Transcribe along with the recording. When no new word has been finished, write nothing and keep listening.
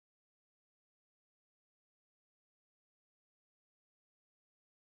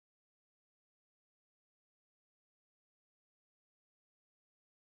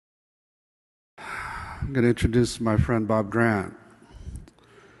I'm going to introduce my friend Bob Grant.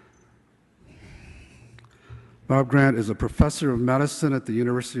 Bob Grant is a professor of medicine at the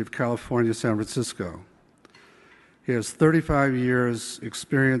University of California, San Francisco. He has 35 years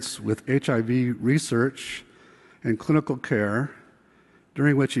experience with HIV research and clinical care,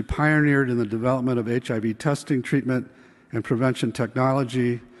 during which he pioneered in the development of HIV testing, treatment, and prevention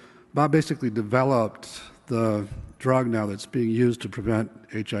technology. Bob basically developed the drug now that's being used to prevent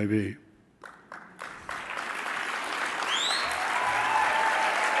HIV.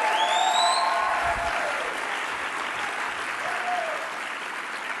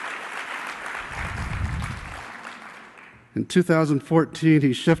 In 2014,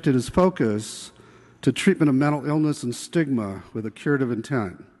 he shifted his focus to treatment of mental illness and stigma with a curative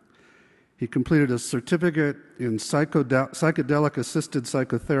intent. He completed a certificate in psychedelic-assisted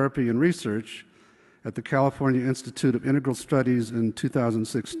psychotherapy and research at the California Institute of Integral Studies in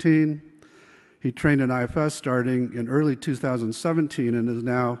 2016. He trained in IFS starting in early 2017 and is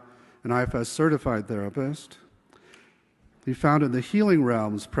now an IFS certified therapist. He founded the Healing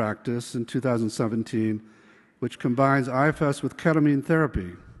Realms practice in 2017, which combines IFS with ketamine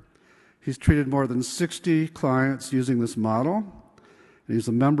therapy. He's treated more than 60 clients using this model. He's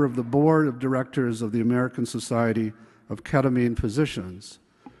a member of the board of directors of the American Society of Ketamine Physicians.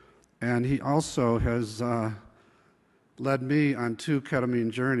 And he also has led me on 2 ketamine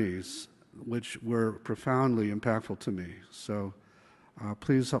journeys, which were profoundly impactful to me. So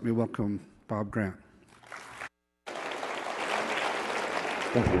please help me welcome Bob Grant.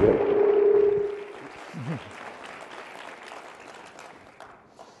 Thank you, Rick.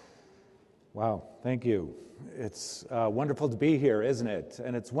 Wow, thank you. It's wonderful to be here, isn't it?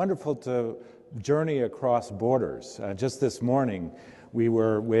 And it's wonderful to journey across borders. Just this morning, we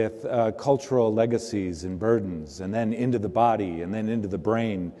were with cultural legacies and burdens, and then into the body, and then into the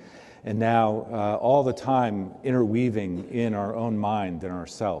brain, and now all the time interweaving in our own mind and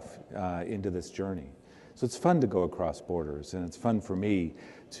ourself into this journey. So it's fun to go across borders, and it's fun for me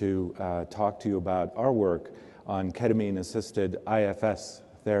to talk to you about our work on ketamine-assisted IFS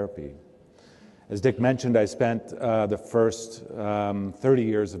therapy. As Dick mentioned, I spent the first 30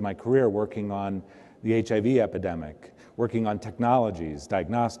 years of my career working on the HIV epidemic, working on technologies,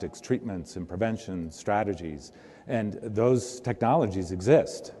 diagnostics, treatments, and prevention strategies. And those technologies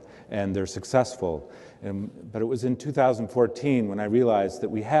exist, and they're successful. But it was in 2014 when I realized that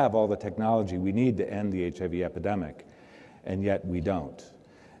we have all the technology we need to end the HIV epidemic, and yet we don't.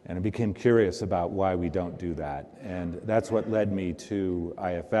 And I became curious about why we don't do that. And that's what led me to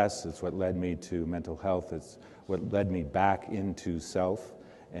IFS, it's what led me to mental health, it's what led me back into self,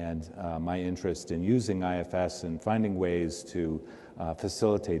 and my interest in using IFS and finding ways to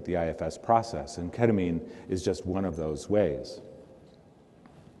facilitate the IFS process. And ketamine is just one of those ways.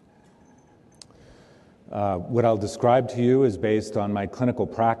 What I'll describe to you is based on my clinical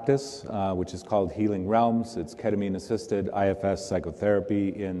practice, which is called Healing Realms. It's ketamine-assisted IFS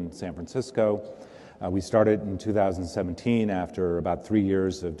psychotherapy in San Francisco. We started in 2017 after about 3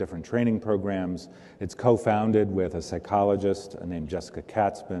 years of different training programs. It's co-founded with a psychologist named Jessica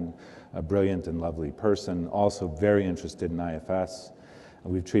Katzman, a brilliant and lovely person, also very interested in IFS.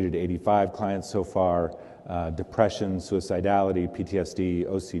 We've treated 85 clients so far, depression, suicidality, PTSD,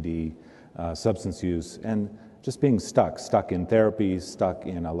 OCD, substance use, and just being stuck in therapy, stuck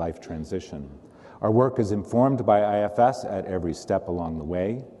in a life transition. Our work is informed by IFS at every step along the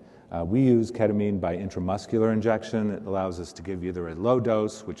way. We use ketamine by intramuscular injection. It allows us to give either a low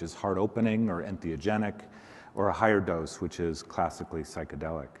dose, which is heart opening or entheogenic, or a higher dose, which is classically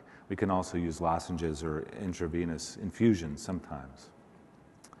psychedelic. We can also use lozenges or intravenous infusions sometimes.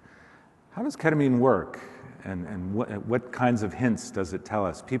 How does ketamine work? And what kinds of hints does it tell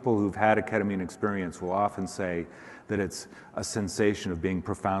us? People who've had a ketamine experience will often say that it's a sensation of being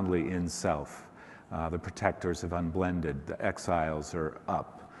profoundly in self. The protectors have unblended, the exiles are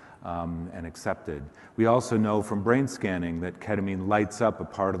up and accepted. We also know from brain scanning that ketamine lights up a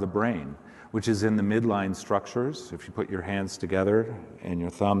part of the brain, which is in the midline structures. If you put your hands together and your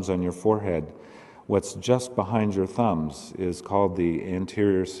thumbs on your forehead, what's just behind your thumbs is called the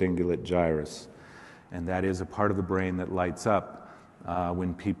anterior cingulate gyrus. And that is a part of the brain that lights up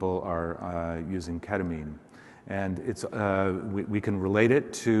when people are using ketamine. And it's, we can relate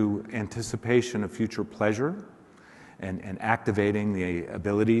it to anticipation of future pleasure, and activating the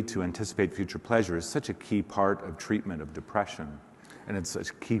ability to anticipate future pleasure is such a key part of treatment of depression. And it's a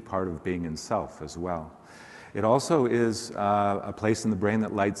key part of being in self as well. It also is a place in the brain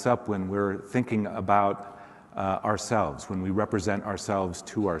that lights up when we're thinking about ourselves, when we represent ourselves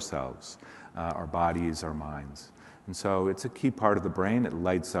to ourselves. Our bodies, our minds. And so it's a key part of the brain. It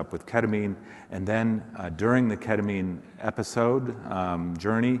lights up with ketamine. And then during the ketamine episode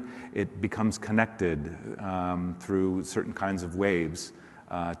journey, it becomes connected through certain kinds of waves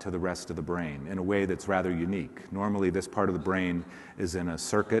to the rest of the brain in a way that's rather unique. Normally, this part of the brain is in a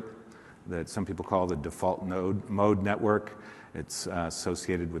circuit that some people call the default mode network. It's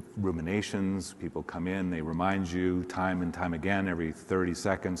associated with ruminations. People come in, they remind you time and time again, every 30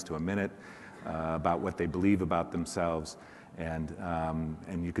 seconds to a minute, about what they believe about themselves. And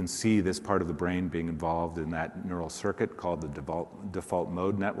you can see this part of the brain being involved in that neural circuit called the default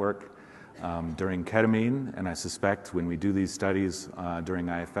mode network during ketamine. And I suspect when we do these studies during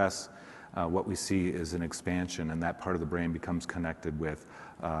IFS, what we see is an expansion, and that part of the brain becomes connected with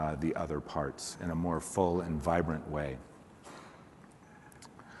the other parts in a more full and vibrant way.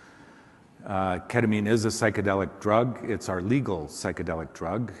 Ketamine is a psychedelic drug. It's our legal psychedelic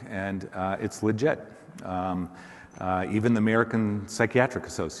drug, and it's legit. Even the American Psychiatric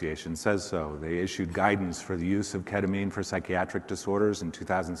Association says so. They issued guidance for the use of ketamine for psychiatric disorders in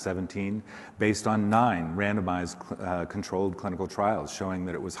 2017 based on 9 randomized controlled clinical trials showing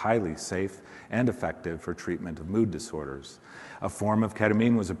that it was highly safe and effective for treatment of mood disorders. A form of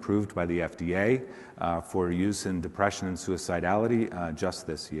ketamine was approved by the FDA for use in depression and suicidality just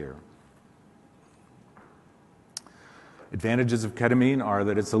this year. Advantages of ketamine are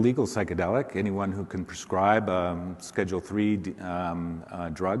that it's a legal psychedelic. Anyone who can prescribe Schedule III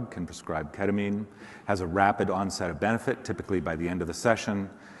drug can prescribe ketamine. Has a rapid onset of benefit, typically by the end of the session.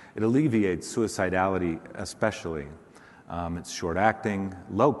 It alleviates suicidality especially. It's short-acting,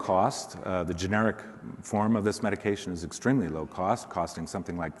 low cost. The generic form of this medication is extremely low cost, costing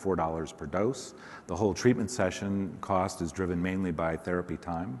something like $4 per dose. The whole treatment session cost is driven mainly by therapy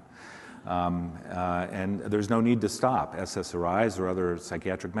time. And there's no need to stop SSRIs or other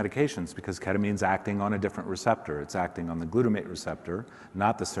psychiatric medications because ketamine's acting on a different receptor. It's acting on the glutamate receptor,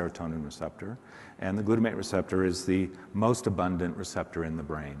 not the serotonin receptor. And the glutamate receptor is the most abundant receptor in the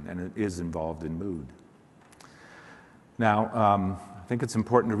brain, and it is involved in mood. Now, I think it's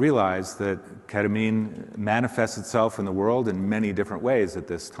important to realize that ketamine manifests itself in the world in many different ways at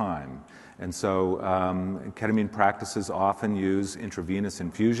this time. And so ketamine practices often use intravenous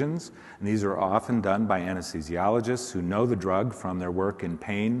infusions, and these are often done by anesthesiologists who know the drug from their work in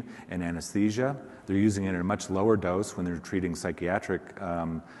pain and anesthesia. They're using it at a much lower dose when they're treating psychiatric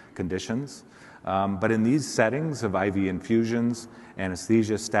conditions. But in these settings of IV infusions,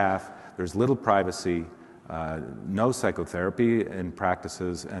 anesthesia staff, there's little privacy, no psychotherapy in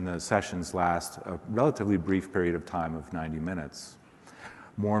practices, and the sessions last a relatively brief period of time of 90 minutes.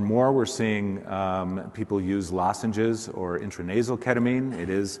 More and more, we're seeing people use lozenges or intranasal ketamine. It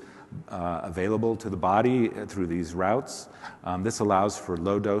is available to the body through these routes. This allows for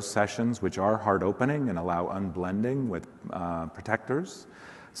low-dose sessions, which are hard-opening and allow unblending with protectors.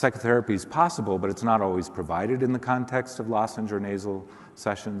 Psychotherapy is possible, but it's not always provided in the context of lozenge or nasal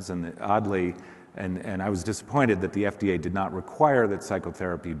sessions, and oddly, and I was disappointed that the FDA did not require that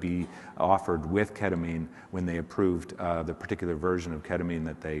psychotherapy be offered with ketamine when they approved the particular version of ketamine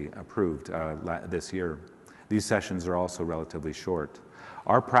that they approved this year. These sessions are also relatively short.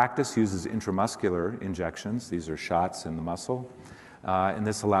 Our practice uses intramuscular injections. These are shots in the muscle. And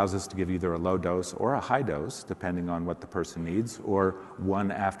this allows us to give either a low dose or a high dose, depending on what the person needs, or one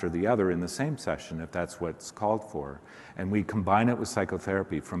after the other in the same session, if that's what's called for. And we combine it with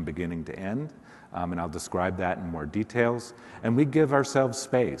psychotherapy from beginning to end. And I'll describe that in more details. And we give ourselves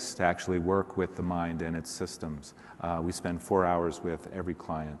space to actually work with the mind and its systems. We spend 4 hours with every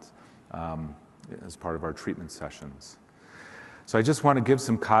client as part of our treatment sessions. So I just want to give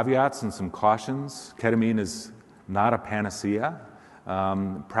some caveats and some cautions. Ketamine is not a panacea.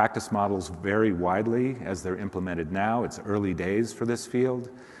 Practice models vary widely as they're implemented now. It's early days for this field.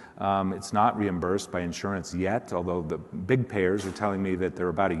 It's not reimbursed by insurance yet, although the big payers are telling me that they're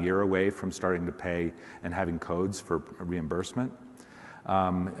about a year away from starting to pay and having codes for reimbursement.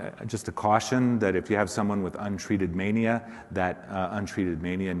 Just a caution that if you have someone with untreated mania, that untreated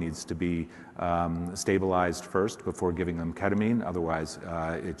mania needs to be stabilized first before giving them ketamine, otherwise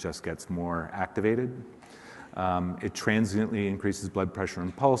it just gets more activated. It transiently increases blood pressure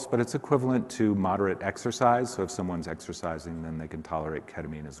and pulse, but it's equivalent to moderate exercise, so if someone's exercising, then they can tolerate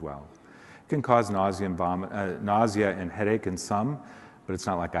ketamine as well. It can cause nausea and headache in some, but it's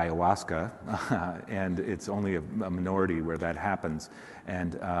not like ayahuasca, and it's only a minority where that happens,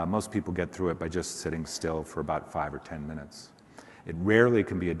 and most people get through it by just sitting still for about 5 or 10 minutes. It rarely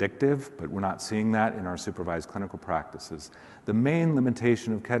can be addictive, but we're not seeing that in our supervised clinical practices. The main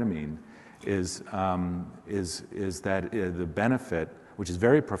limitation of ketamine is that the benefit which is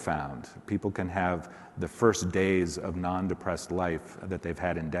very profound. People can have the first days of non-depressed life that they've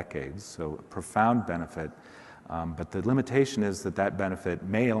had in decades, so profound benefit. But the limitation is that that benefit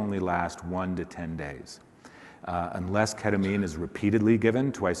may only last 1 to 10 days, unless ketamine is repeatedly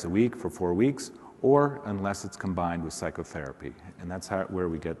given twice a week for 4 weeks, or unless it's combined with psychotherapy. And that's where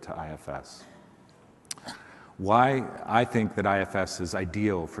we get to IFS. Why I think that IFS is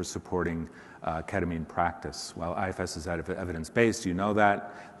ideal for supporting ketamine practice. Well, IFS is evidence-based, you know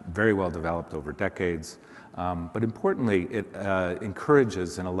that, very well developed over decades. But importantly, it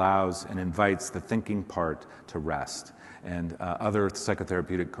encourages and allows and invites the thinking part to rest. And other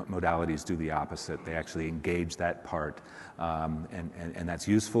psychotherapeutic modalities do the opposite. They actually engage that part. And that's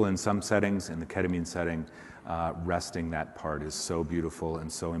useful in some settings. In the ketamine setting, resting that part is so beautiful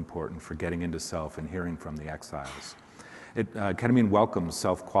and so important for getting into self and hearing from the exiles. Ketamine welcomes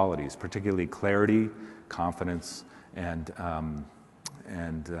self-qualities, particularly clarity, confidence, and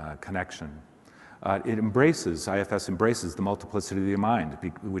connection. IFS embraces the multiplicity of the mind,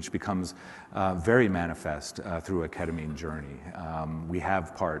 which becomes very manifest through a ketamine journey. We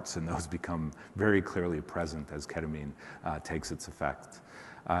have parts, and those become very clearly present as ketamine takes its effect.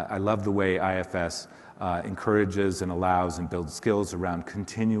 I love the way IFS encourages and allows and builds skills around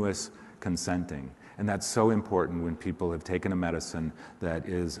continuous consenting. And that's so important when people have taken a medicine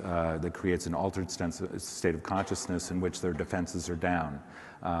that creates an altered state of consciousness in which their defenses are down.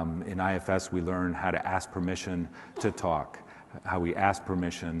 In IFS, we learn how to ask permission to talk, how we ask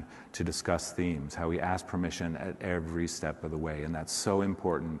permission to discuss themes, how we ask permission at every step of the way. And that's so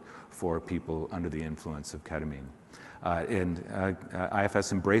important for people under the influence of ketamine.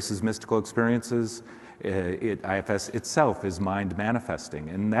 IFS embraces mystical experiences. IFS itself is mind manifesting,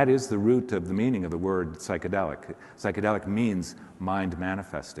 and that is the root of the meaning of the word psychedelic. Psychedelic means mind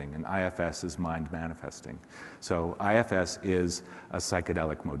manifesting, and IFS is mind manifesting. So IFS is a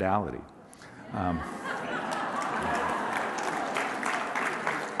psychedelic modality. And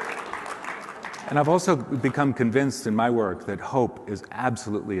I've also become convinced in my work that hope is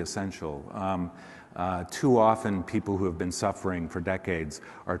absolutely essential. Too often, people who have been suffering for decades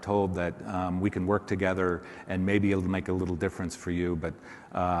are told that we can work together and maybe it'll make a little difference for you, but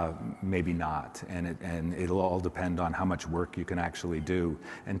maybe not. And it'll all depend on how much work you can actually do.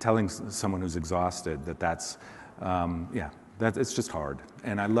 And telling someone who's exhausted that it's just hard.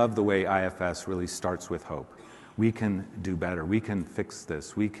 And I love the way IFS really starts with hope. We can do better. We can fix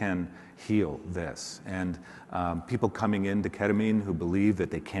this. We can heal this. And people coming into ketamine who believe that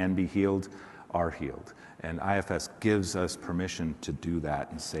they can be healed are healed. And IFS gives us permission to do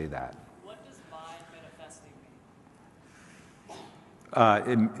that and say that. What does mind manifesting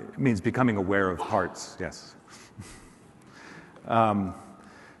mean? It means becoming aware of parts, yes.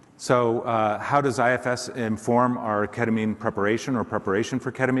 So how does IFS inform our ketamine preparation or preparation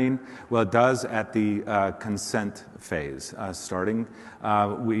for ketamine? Well, it does at the consent phase. Starting,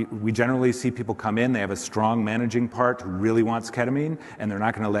 we generally see people come in, they have a strong managing part who really wants ketamine, and they're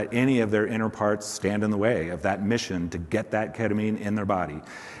not going to let any of their inner parts stand in the way of that mission to get that ketamine in their body.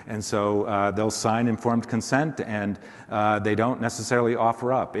 And so they'll sign informed consent, and they don't necessarily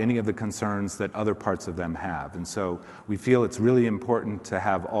offer up any of the concerns that other parts of them have. And so we feel it's really important to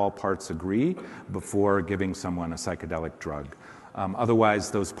have all parts agree before giving someone a psychedelic drug. Otherwise,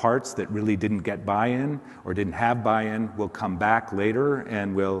 those parts that really didn't get buy-in or didn't have buy-in will come back later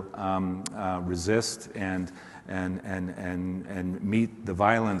and will resist and meet the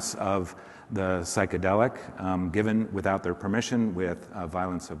violence of the psychedelic given without their permission with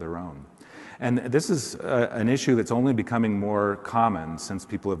violence of their own. And this is an issue that's only becoming more common since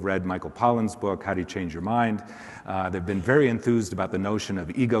people have read Michael Pollan's book, How Do You Change Your Mind? They've been very enthused about the notion of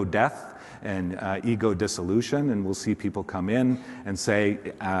ego death and ego dissolution, and we'll see people come in and say,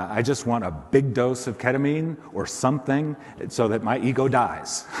 I just want a big dose of ketamine or something so that my ego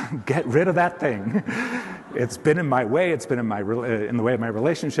dies. Get rid of that thing. It's been in my way, it's been in the way of my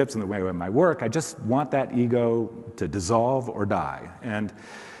relationships, in the way of my work. I just want that ego to dissolve or die.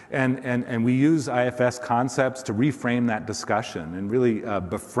 And we use IFS concepts to reframe that discussion and really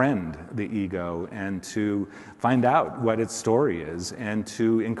befriend the ego and to find out what its story is and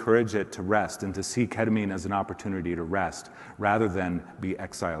to encourage it to rest and to see ketamine as an opportunity to rest rather than be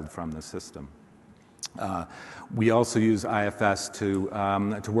exiled from the system. We also use IFS to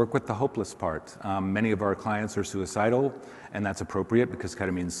work with the hopeless part. Many of our clients are suicidal, and that's appropriate because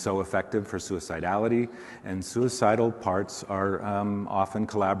ketamine is so effective for suicidality, and suicidal parts are often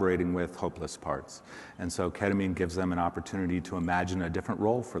collaborating with hopeless parts. And so ketamine gives them an opportunity to imagine a different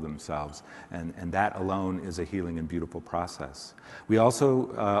role for themselves, and that alone is a healing and beautiful process. We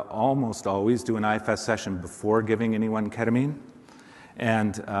also almost always do an IFS session before giving anyone ketamine.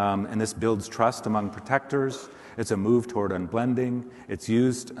 And this builds trust among protectors. It's a move toward unblending. It's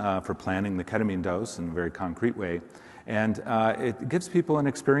used for planning the ketamine dose in a very concrete way. And it gives people an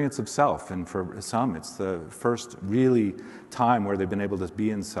experience of self. And for some, it's the first really time where they've been able to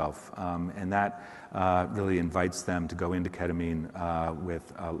be in self. And that really invites them to go into ketamine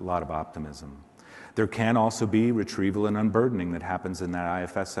with a lot of optimism. There can also be retrieval and unburdening that happens in that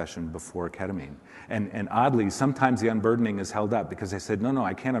IFS session before ketamine. And oddly, sometimes the unburdening is held up because they said, no,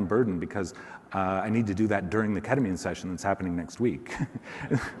 I can't unburden because I need to do that during the ketamine session that's happening next week.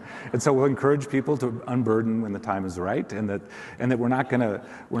 And so we'll encourage people to unburden when the time is right, and that we're not going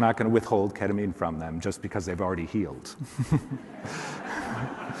to withhold ketamine from them just because they've already healed.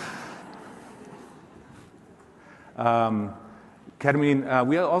 Ketamine,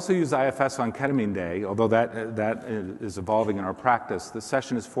 we also use IFS on ketamine day, although that is evolving in our practice. The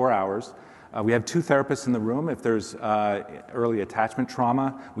session is 4 hours. We have 2 therapists in the room. If there's early attachment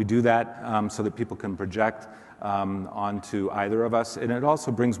trauma, we do that so that people can project onto either of us. And it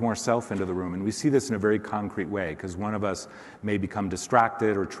also brings more self into the room. And we see this in a very concrete way, because one of us may become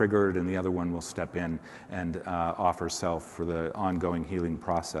distracted or triggered, and the other one will step in and offer self for the ongoing healing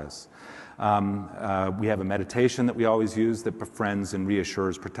process. We have a meditation that we always use that befriends and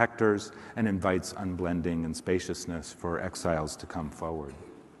reassures protectors and invites unblending and spaciousness for exiles to come forward.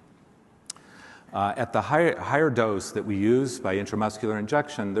 At the higher dose that we use by intramuscular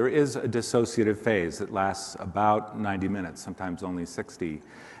injection, there is a dissociative phase that lasts about 90 minutes, sometimes only 60.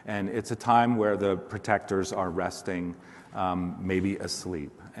 And it's a time where the protectors are resting, maybe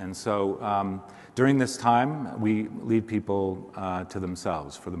asleep. And so during this time, we leave people to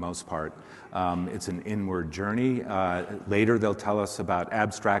themselves for the most part. It's an inward journey. Later, they'll tell us about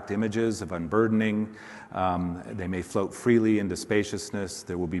abstract images of unburdening. They may float freely into spaciousness.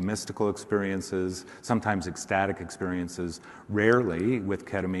 There will be mystical experiences, sometimes ecstatic experiences. Rarely, with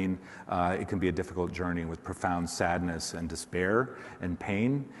ketamine, it can be a difficult journey with profound sadness and despair and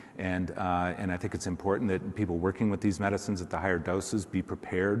pain. And I think it's important that people working with these medicines at the higher doses be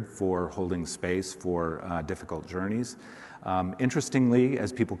prepared for holding space for difficult journeys. Interestingly,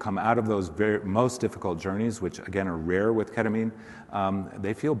 as people come out of those most difficult journeys, which again are rare with ketamine,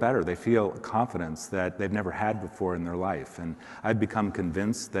 they feel better. They feel confidence that they've never had before in their life. And I've become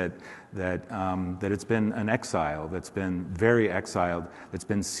convinced that it's been an exile, that's been very exiled, that's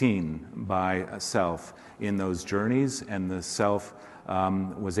been seen by a self in those journeys, and the self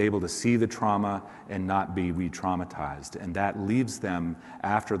was able to see the trauma and not be re-traumatized. And that leaves them,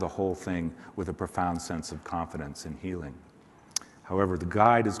 after the whole thing, with a profound sense of confidence and healing. However, the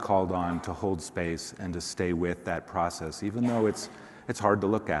guide is called on to hold space and to stay with that process, even though it's hard to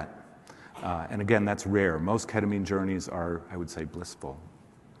look at. And again, that's rare. Most ketamine journeys are, I would say, blissful.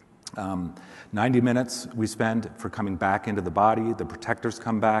 90 minutes we spend for coming back into the body. The protectors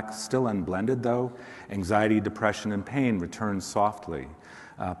come back, still unblended though. Anxiety, depression, and pain return softly.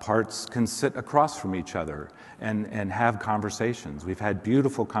 Parts can sit across from each other and have conversations. We've had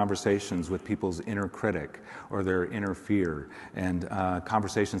beautiful conversations with people's inner critic or their inner fear, and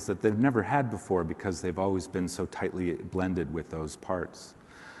conversations that they've never had before because they've always been so tightly blended with those parts.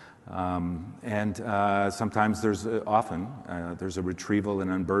 Sometimes there's a retrieval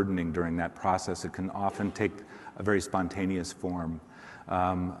and unburdening during that process. It can often take a very spontaneous form.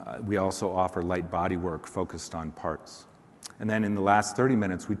 We also offer light body work focused on parts. And then in the last 30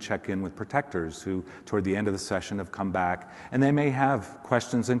 minutes, we check in with protectors who, toward the end of the session, have come back, and they may have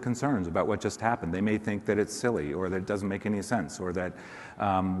questions and concerns about what just happened. They may think that it's silly, or that it doesn't make any sense, or that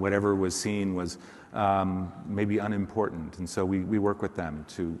whatever was seen was maybe unimportant. And so we work with them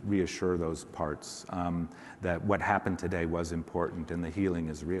to reassure those parts that what happened today was important and the healing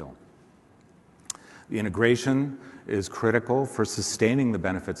is real. The integration is critical for sustaining the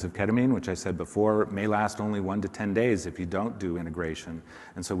benefits of ketamine, which I said before may last only 1 to 10 days if you don't do integration.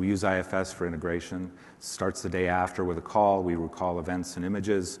 And so we use IFS for integration. It starts the day after with a call. We recall events and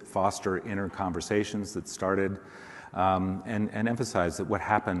images, foster inner conversations that started, and emphasize that what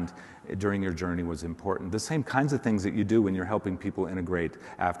happened during your journey was important. The same kinds of things that you do when you're helping people integrate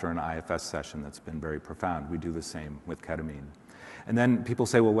after an IFS session that's been very profound. We do the same with ketamine. And then people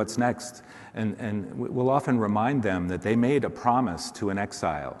say, well, what's next? And we'll often remind them that they made a promise to an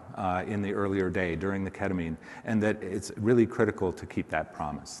exile in the earlier day during the ketamine, and that it's really critical to keep that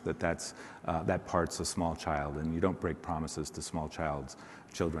promise, that part's a small child, and you don't break promises to small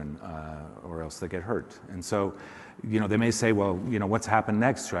children, or else they get hurt. And so, they may say, well, what's happened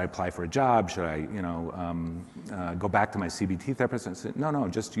next? Should I apply for a job? Should I, go back to my CBT therapist? And say, no,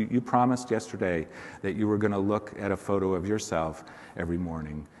 just you promised yesterday that you were going to look at a photo of yourself every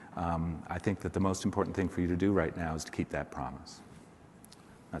morning. I think that the most important thing for you to do right now is to keep that promise.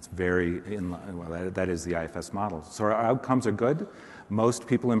 That's that is the IFS model. So our outcomes are good. Most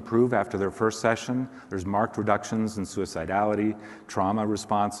people improve after their first session. There's marked reductions in suicidality. Trauma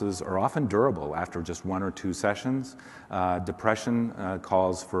responses are often durable after just 1 or 2 sessions. Depression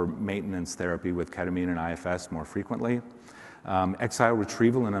calls for maintenance therapy with ketamine and IFS more frequently. Exile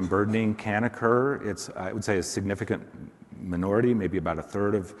retrieval and unburdening can occur. It's, I would say, a significant minority, maybe about a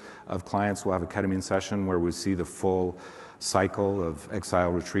third of clients will have a ketamine session where we see the full cycle of exile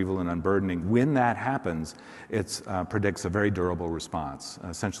retrieval and unburdening. When that happens, it predicts a very durable response.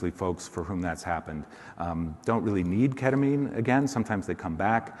 Essentially, folks for whom that's happened don't really need ketamine again. Sometimes they come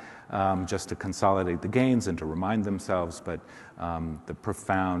back just to consolidate the gains and to remind themselves, but the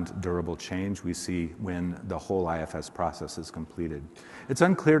profound, durable change we see when the whole IFS process is completed. It's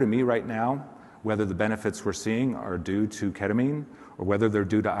unclear to me right now whether the benefits we're seeing are due to ketamine or whether they're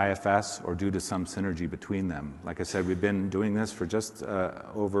due to IFS or due to some synergy between them. Like I said, we've been doing this for just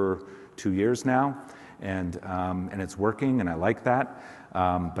over 2 years now, and it's working, and I like that,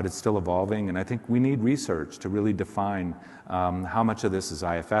 but it's still evolving, and I think we need research to really define how much of this is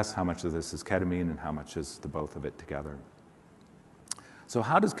IFS, how much of this is ketamine, and how much is the both of it together. So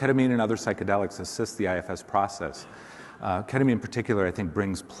how does ketamine and other psychedelics assist the IFS process? Ketamine in particular, I think,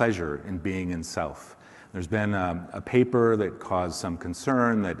 brings pleasure in being in self. There's been a paper that caused some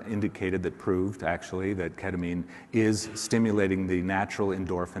concern that indicated, that proved actually, that ketamine is stimulating the natural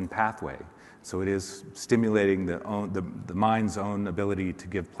endorphin pathway. So it is stimulating the mind's own ability to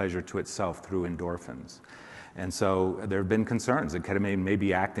give pleasure to itself through endorphins. And so there have been concerns that ketamine may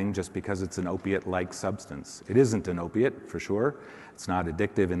be acting just because it's an opiate-like substance. It isn't an opiate, for sure. It's not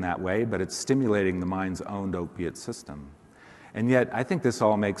addictive in that way, but it's stimulating the mind's own opiate system. And yet, I think this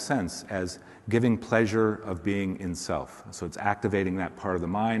all makes sense as giving pleasure of being in self. So it's activating that part of the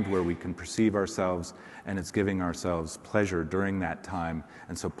mind where we can perceive ourselves, and it's giving ourselves pleasure during that time.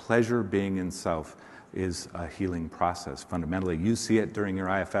 And so pleasure being in self is a healing process. Fundamentally, you see it during your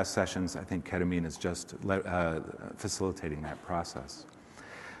IFS sessions. I think ketamine is just facilitating that process.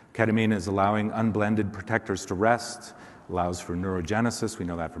 Ketamine is allowing unblended protectors to rest, allows for neurogenesis. We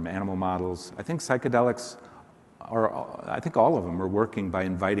know that from animal models. I think psychedelics I think all of them are working by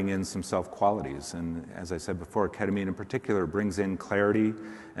inviting in some self-qualities. And as I said before, ketamine in particular brings in clarity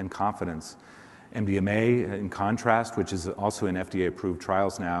and confidence. MDMA, in contrast, which is also in FDA-approved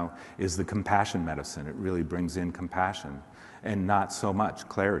trials now, is the compassion medicine. It really brings in compassion and not so much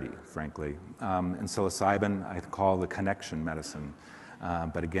clarity, frankly. And psilocybin I call the connection medicine,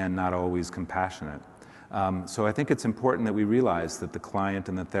 but again, not always compassionate. So I think it's important that we realize that the client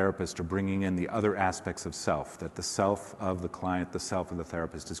and the therapist are bringing in the other aspects of self, that the self of the client, the self of the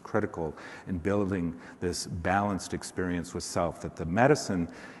therapist is critical in building this balanced experience with self, that the medicine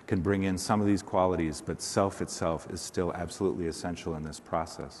can bring in some of these qualities, but self itself is still absolutely essential in this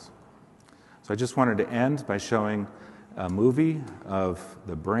process. So I just wanted to end by showing a movie of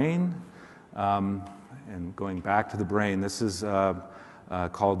the brain, and going back to the brain, this is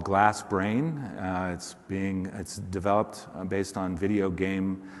called Glass Brain. It's developed based on video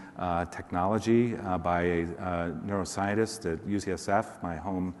game technology by a neuroscientist at UCSF, my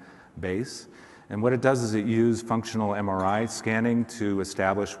home base. And what it does is it uses functional MRI scanning to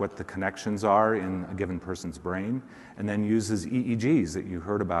establish what the connections are in a given person's brain, and then uses EEGs that you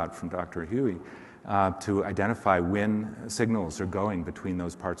heard about from Dr. Huey to identify when signals are going between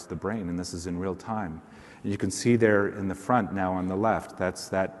those parts of the brain, and this is in real time. You can see there in the front now on the left, that's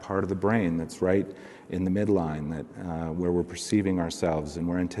that part of the brain that's right in the midline, where we're perceiving ourselves and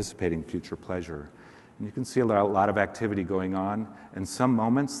we're anticipating future pleasure. And you can see a lot of activity going on, and some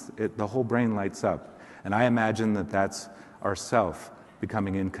moments the whole brain lights up. And I imagine that that's our self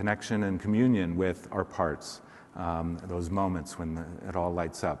becoming in connection and communion with our parts, those moments when it all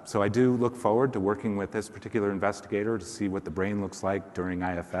lights up. So I do look forward to working with this particular investigator to see what the brain looks like during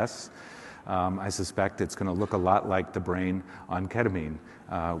IFS. I suspect it's going to look a lot like the brain on ketamine,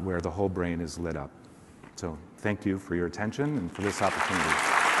 where the whole brain is lit up. So thank you for your attention and for this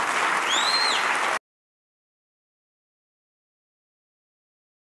opportunity.